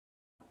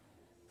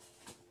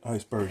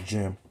Iceberg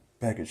Gym,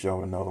 back at y'all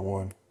with another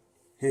one.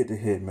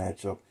 Head-to-head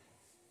matchup.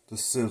 The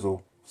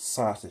Sizzle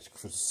sausage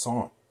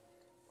croissant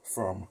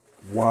from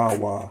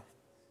Wawa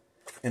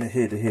in a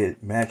head-to-head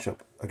matchup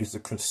against the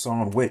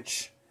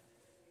Croissan'Wich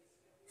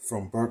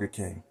from Burger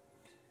King.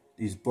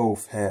 These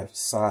both have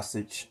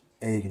sausage,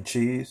 egg, and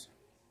cheese,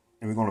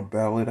 and we're going to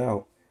battle it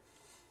out.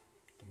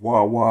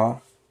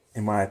 Wawa,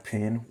 in my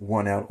opinion,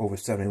 won out over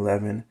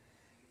 7-Eleven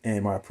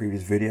in my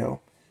previous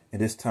video,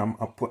 and this time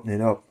I'm putting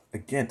it up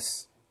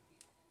against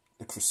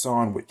the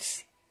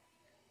Croissan'Wich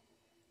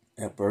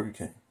at Burger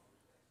King.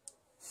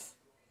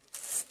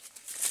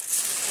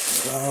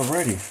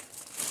 Alrighty.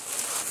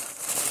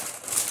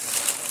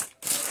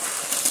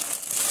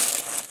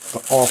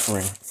 The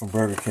offering from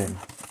Burger King.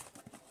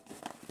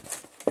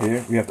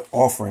 Here we have the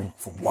offering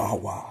from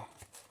Wawa.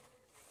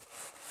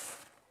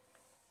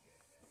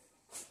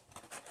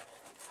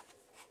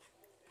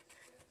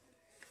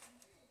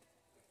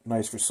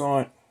 Nice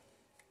croissant.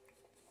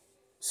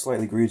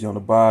 Slightly greasy on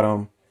the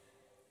bottom.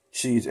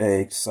 Cheese,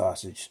 egg,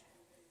 sausage.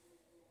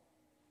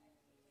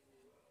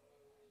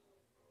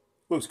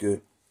 Looks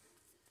good.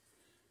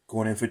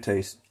 Going in for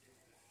taste.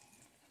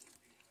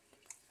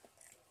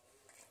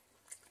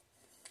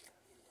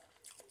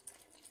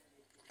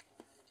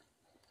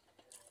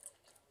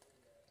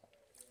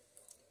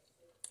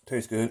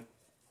 Tastes good.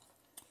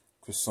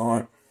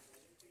 Croissant.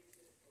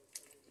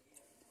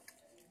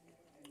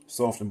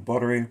 Soft and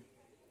buttery.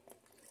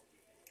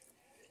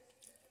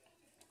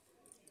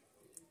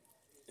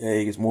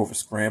 Egg is more of a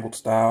scrambled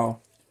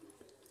style.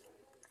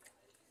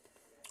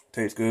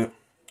 Tastes good.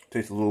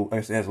 Tastes a little,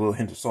 actually has a little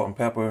hint of salt and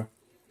pepper.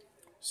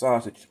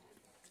 Sausage.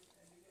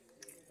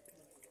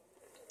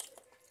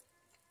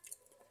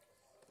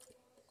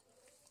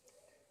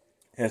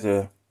 Has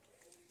a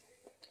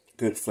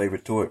good flavor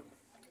to it.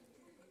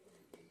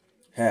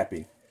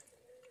 Happy.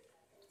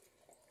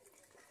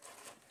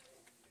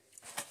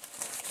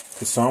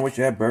 Croissan'Wich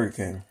at Burger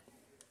King.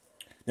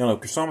 Now the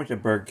Croissan'Wich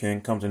at Burger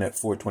King comes in at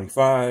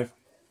 $4.25,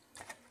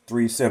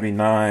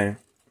 $3.79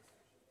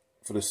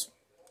 for the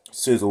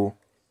sizzle.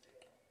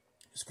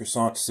 This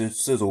croissant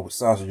sizzle with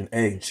sausage and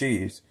egg and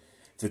cheese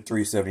for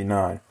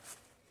 $3.79.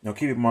 Now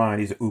keep in mind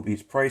these are Uber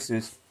Eats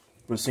prices,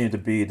 but it seems to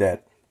be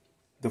that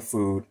the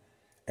food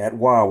at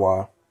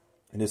Wawa,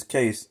 in this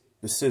case,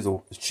 the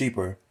sizzle is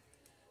cheaper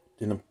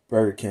than the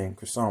Burger King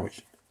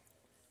Croissan'Wich.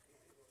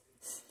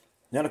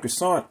 Now the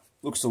croissant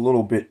looks a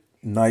little bit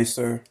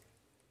nicer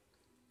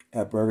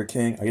at Burger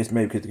King. I guess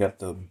maybe because they got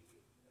the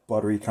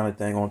buttery kind of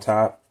thing on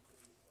top.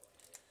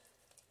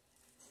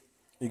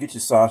 You get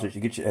your sausage,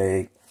 you get your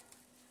egg.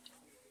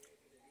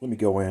 Let me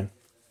go in.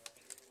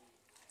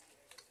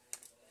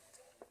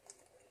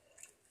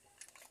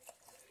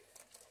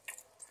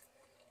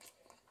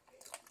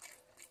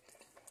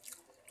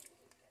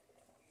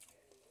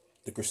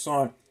 The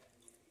croissant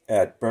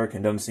at Burger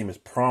King doesn't seem as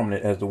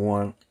prominent as the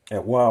one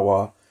at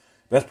Wawa.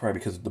 That's probably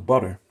because of the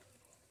butter.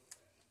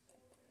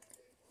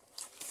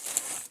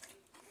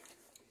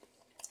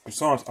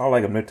 Croissants, I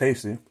like them. They're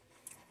tasty.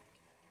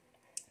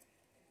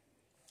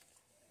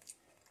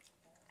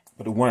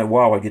 But the one at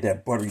Wawa, I get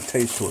that buttery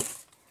taste to it.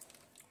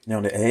 Now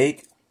the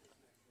egg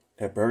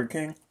at Burger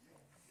King,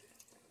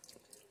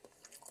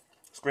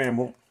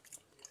 scrambled.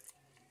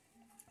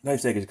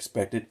 Nice egg as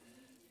expected.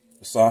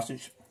 The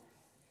sausage.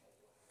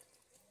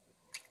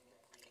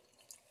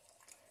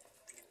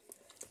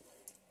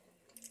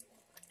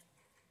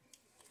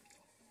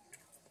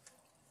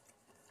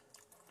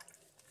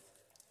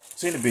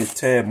 Seem to be a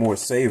tad more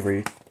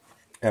savory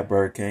at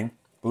Burger King.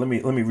 But let me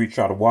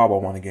retry the Wawa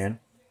one again.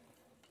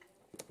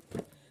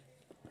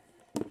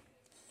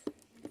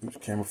 This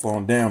camera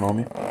falling down on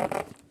me.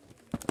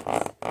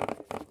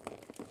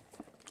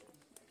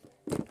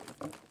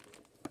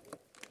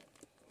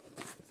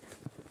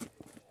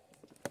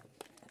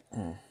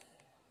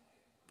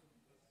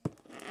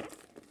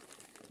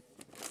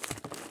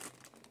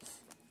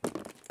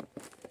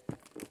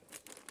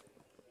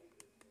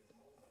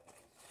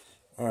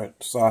 Alright,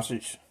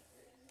 sausage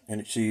and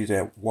the cheese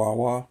at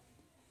Wawa.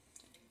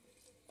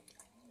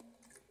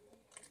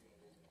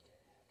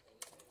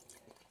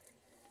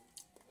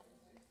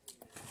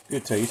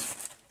 Good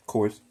taste, of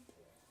course.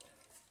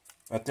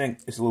 I think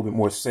it's a little bit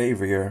more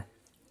savorier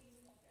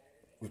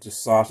with the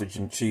sausage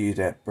and cheese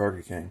at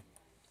Burger King.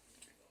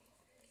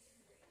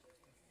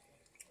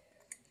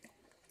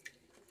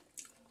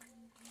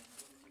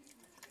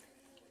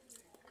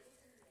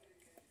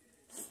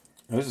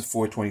 Now this is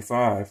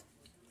 $4.25.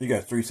 You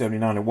got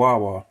 $3.79 at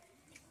Wawa.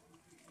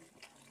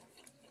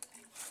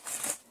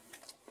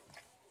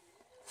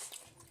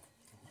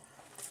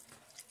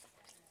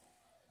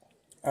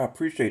 I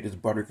appreciate this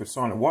buttery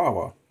croissant at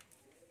Wawa.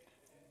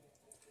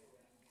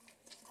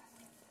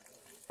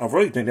 I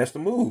really think that's the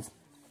move.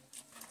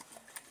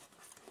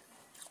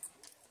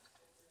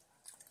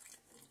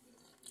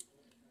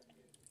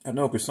 I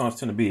know croissants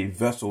tend to be a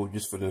vessel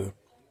just for the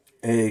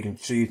egg and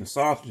cheese and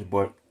sausage,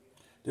 but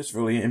this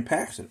really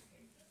impacts it.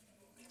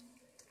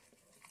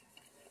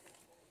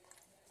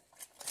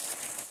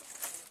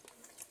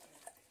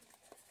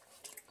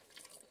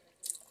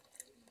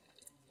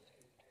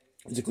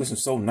 It just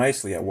glistens so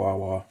nicely at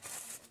Wawa.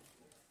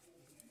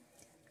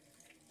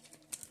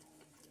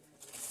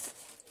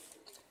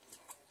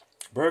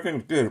 Burger King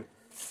is good.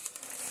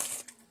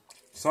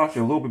 Sausage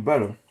a little bit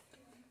better.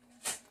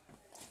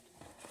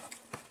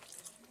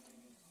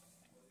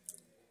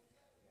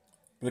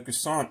 But the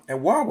croissant at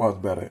Wawa is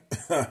better.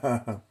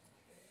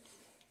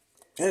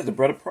 And it's a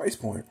better price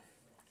point.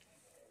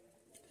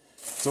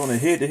 So in a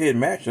head-to-head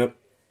matchup,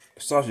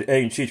 sausage,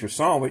 egg, and cheese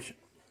Croissan'Wich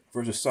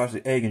versus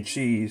sausage, egg, and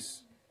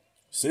cheese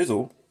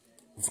Sizzle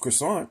with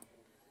croissant.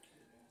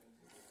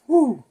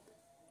 Woo!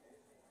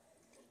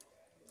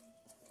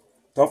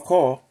 Tough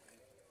call.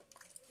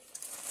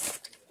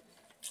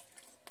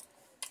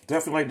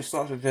 Definitely like the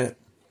sausage at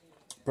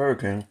Burger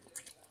King.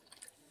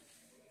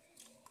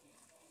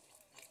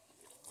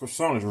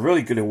 Croissant is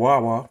really good at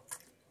Wawa.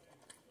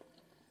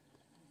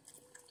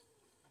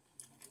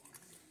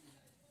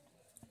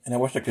 And I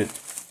wish I could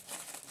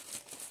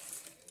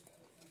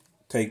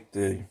take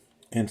the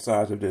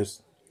insides of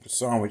this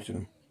sandwich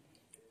and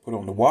put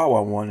on the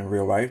Wawa one in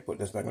real life, but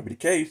that's not going to be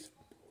the case.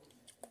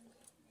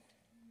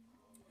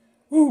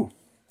 Woo!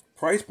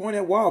 Price point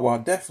at Wawa,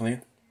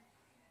 definitely.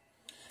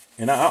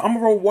 And I'm going to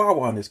roll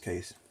Wawa in this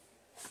case.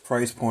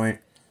 Price point,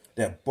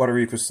 that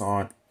buttery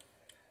croissant.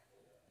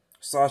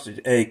 Sausage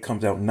egg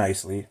comes out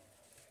nicely.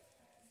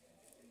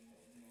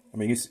 I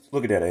mean,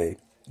 look at that egg.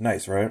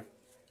 Nice, right?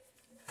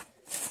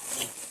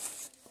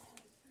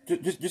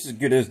 Just as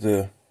good as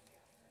the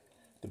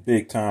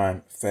big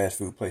time fast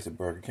food place at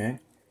Burger King.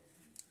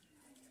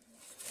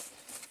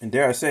 And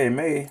dare I say, it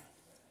may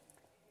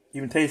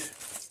even taste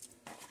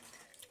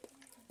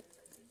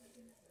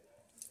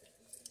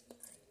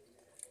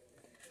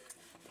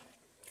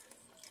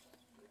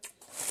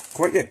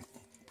quite, yeah,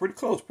 pretty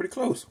close, pretty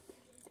close.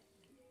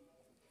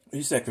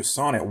 You said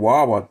croissant at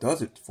Wawa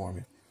does it for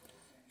me.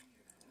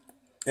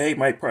 Egg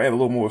might probably have a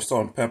little more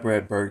salt and pepper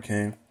at Burger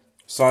King.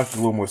 Sausage a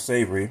little more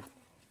savory.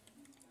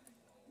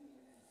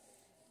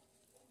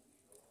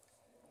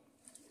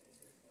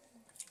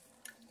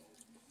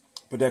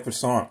 But that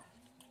croissant,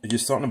 there's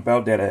just something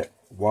about that at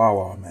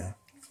Wawa, man.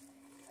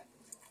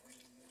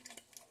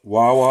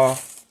 Wawa,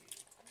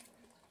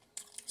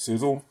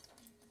 Sizzle,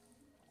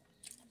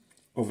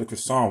 over the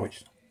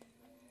Croissan'Wich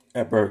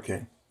at Burger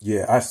King.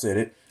 Yeah, I said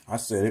it. I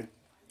said it.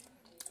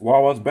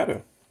 Wawa's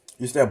better.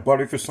 Just that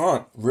buttery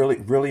croissant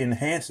really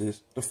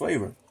enhances the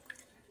flavor.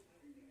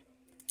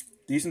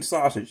 Decent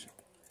sausage.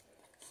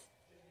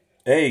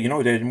 Hey, you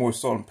know, there's more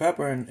salt and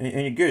pepper, and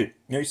you're good.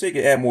 You know, you say you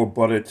can add more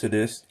butter to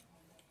this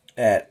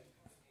at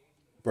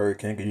Burger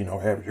King, because, you know,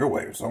 have it your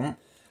way or something.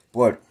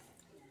 But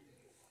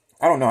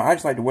I don't know. I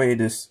just like the way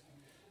this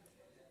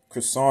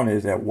croissant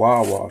is at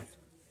Wawa.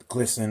 It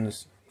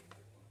glistens,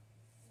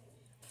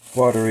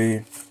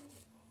 buttery,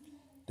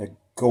 that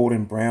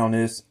golden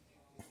brownness,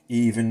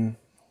 even.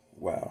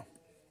 Wow.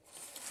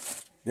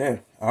 Yeah,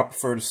 I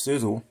prefer the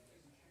Sizzle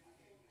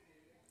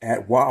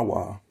at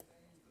Wawa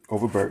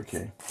over Burger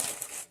King.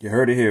 You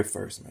heard it here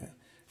first, man.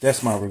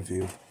 That's my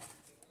review.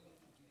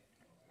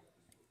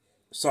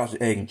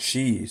 Sausage, egg, and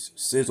cheese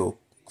Sizzle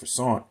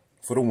croissant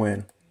for the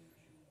win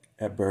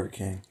at Burger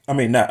King.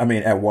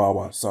 At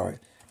Wawa. Sorry,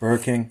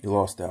 Burger King, you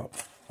lost out.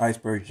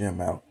 Iceberg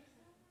Jim out.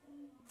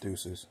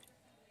 Deuces.